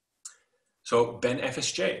 So Ben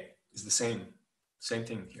FSJ is the same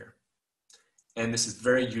thing here. And this is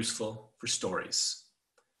very useful for stories.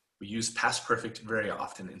 We use past perfect very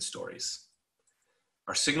often in stories.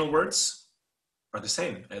 Our signal words are the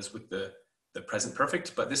same as with the present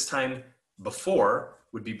perfect, but this time before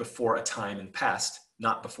would be before a time in past,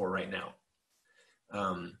 not before right now.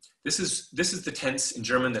 This is the tense in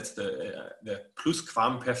German that's the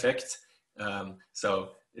Plusquamperfekt. So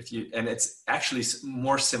and it's actually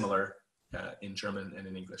more similar in German and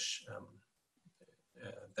in English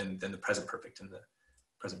than the present perfect and the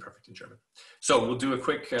present perfect in German. So we'll do a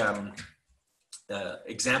quick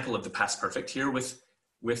example of the past perfect here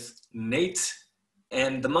with Nate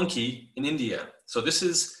and the monkey in India. So this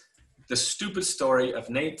is the stupid story of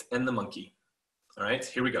Nate and the monkey. All right,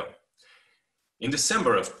 here we go. In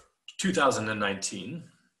December of 2019,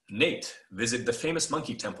 Nate visited the famous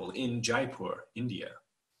monkey temple in Jaipur, India.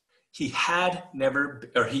 He had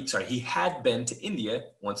been to India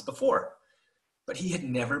once before, but he had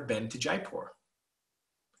never been to Jaipur.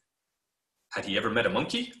 Had he ever met a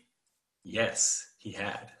monkey? Yes, he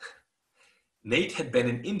had. Nate had been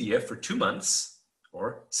in India for 2 months,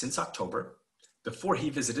 or since October, before he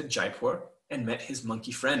visited Jaipur and met his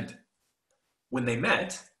monkey friend. When they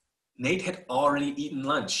met, Nate had already eaten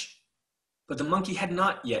lunch, but the monkey had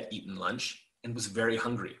not yet eaten lunch and was very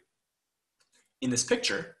hungry. In this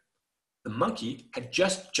picture, the monkey had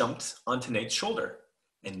just jumped onto Nate's shoulder,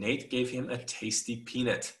 and Nate gave him a tasty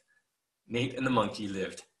peanut. Nate and the monkey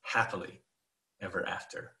lived happily ever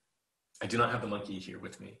after. I do not have the monkey here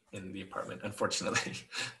with me in the apartment, unfortunately,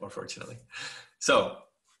 or fortunately. So,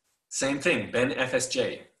 same thing, Ben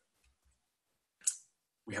FSJ.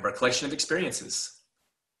 We have our collection of experiences.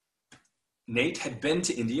 Nate had been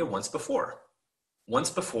to India once before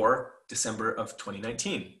December of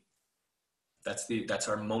 2019. That's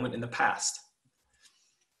our moment in the past.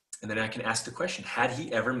 And then I can ask the question, had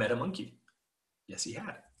he ever met a monkey? Yes, he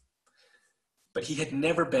had. But he had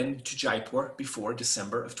never been to Jaipur before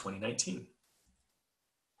December of 2019.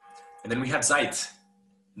 And then we have Zeit.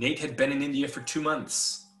 Nate had been in India for 2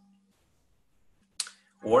 months.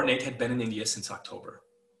 Or Nate had been in India since October.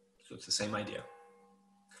 So it's the same idea.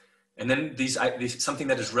 And then these something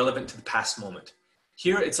that is relevant to the past moment.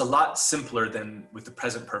 Here it's a lot simpler than with the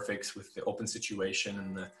present perfects, with the open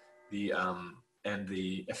situation and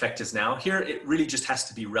the effect is now. Here it really just has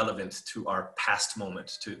to be relevant to our past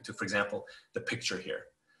moment, to for example, the picture here.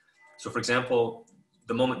 So for example,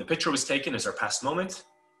 the moment the picture was taken is our past moment,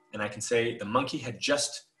 and I can say the monkey had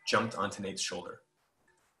just jumped onto Nate's shoulder,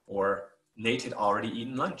 or Nate had already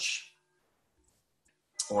eaten lunch,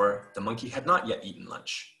 or the monkey had not yet eaten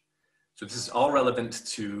lunch. So this is all relevant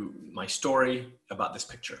to my story about this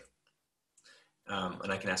picture.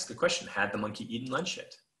 And I can ask the question, had the monkey eaten lunch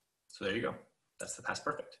yet? So there you go. That's the past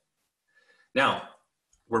perfect. Now,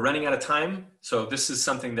 we're running out of time. So this is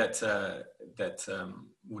something that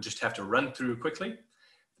we'll just have to run through quickly.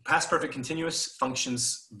 The past perfect continuous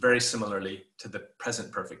functions very similarly to the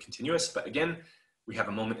present perfect continuous. But again, we have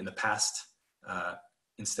a moment in the past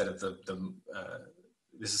instead of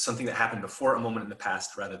this is something that happened before a moment in the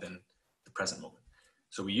past rather than the present moment.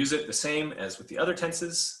 So we use it the same as with the other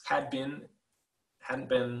tenses, had been, hadn't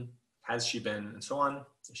been, has she been, and so on.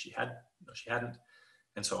 If she had, no she hadn't,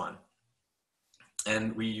 and so on.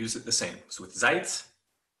 And we use it the same. So with Zeit,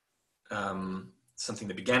 something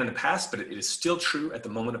that began in the past, but it is still true at the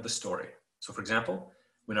moment of the story. So for example,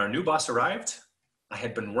 when our new boss arrived, I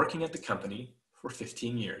had been working at the company for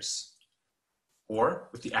 15 years. Or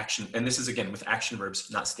with the action, and this is again with action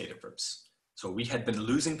verbs, not stative verbs. So we had been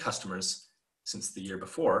losing customers since the year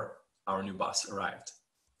before our new boss arrived.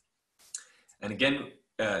 And again,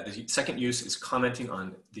 the second use is commenting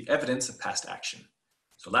on the evidence of past action.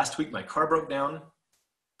 So last week my car broke down.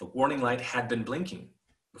 The warning light had been blinking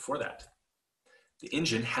before that. The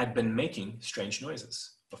engine had been making strange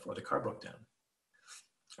noises before the car broke down.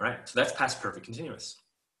 All right, so that's past perfect continuous.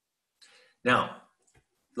 Now,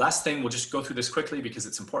 last thing, we'll just go through this quickly because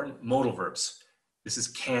it's important. Modal verbs. This is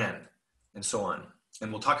can and so on. And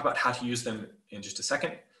we'll talk about how to use them in just a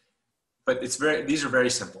second. But these are very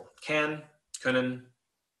simple. Can, können,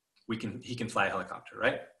 he can fly a helicopter,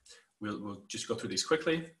 right? We'll just go through these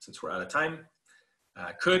quickly since we're out of time.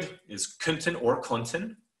 Could is könnten or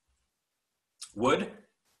konnten. Would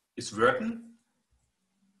is würden.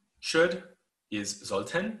 Should is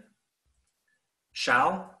sollten.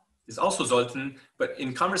 Shall is also sollten, but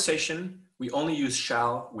in conversation, we only use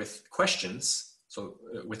shall with questions, so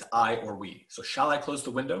with I or we. So shall I close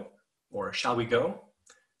the window, or shall we go?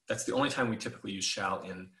 That's the only time we typically use shall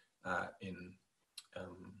in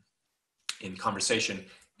conversation,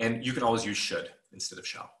 and you can always use should instead of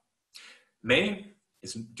shall. May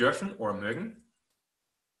is dürfen or mögen.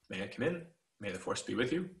 May I come in? May the force be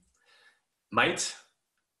with you. Might,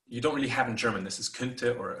 you don't really have in German. This is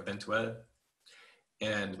könnte or eventuell.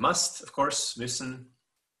 And must, of course, müssen,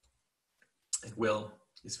 and will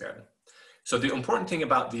is werden. So the important thing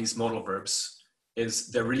about these modal verbs is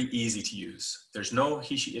they're really easy to use. There's no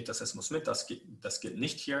he, she, it, das, es, muss mit, das geht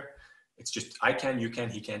nicht here. It's just I can, you can,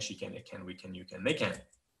 he can, she can, it can, we can, you can, they can.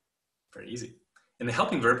 Very easy. And the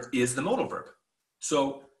helping verb is the modal verb.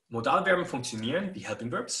 So Modalverben funktionieren wie helping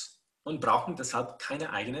verbs und brauchen deshalb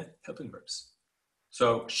keine eigene helping verbs.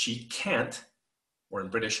 So she can't, or in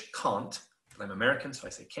British can't, but I'm American, so I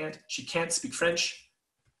say can't. She can't speak French.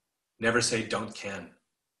 Never say don't can.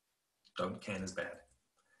 Don't can is bad.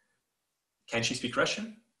 Can she speak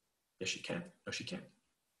Russian? Yes, she can. No, she can't.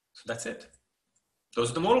 So that's it.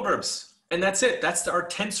 Those are the modal verbs. And that's it. That's our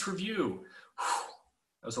tense review. Whew.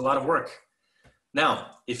 That was a lot of work.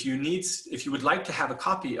 Now, if you would like to have a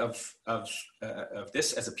copy of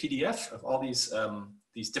this as a PDF of all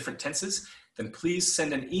these different tenses, then please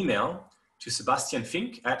send an email to Sebastian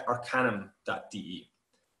Fink at arcanum.de,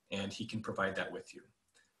 and he can provide that with you.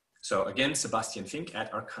 So again, Sebastian Fink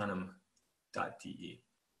at arcanum.de.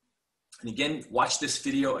 And again, watch this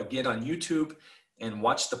video again on YouTube and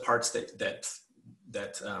watch the parts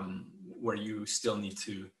where you still need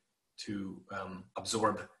to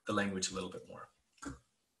absorb the language a little bit more.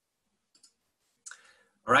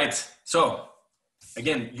 All right, so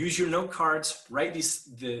again, use your note cards, write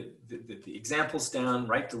the examples down,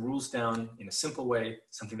 write the rules down in a simple way,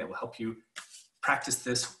 something that will help you practice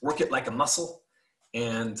this, work it like a muscle,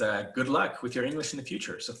 and good luck with your English in the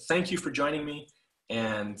future. So thank you for joining me,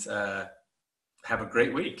 and have a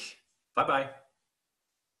great week. Bye-bye.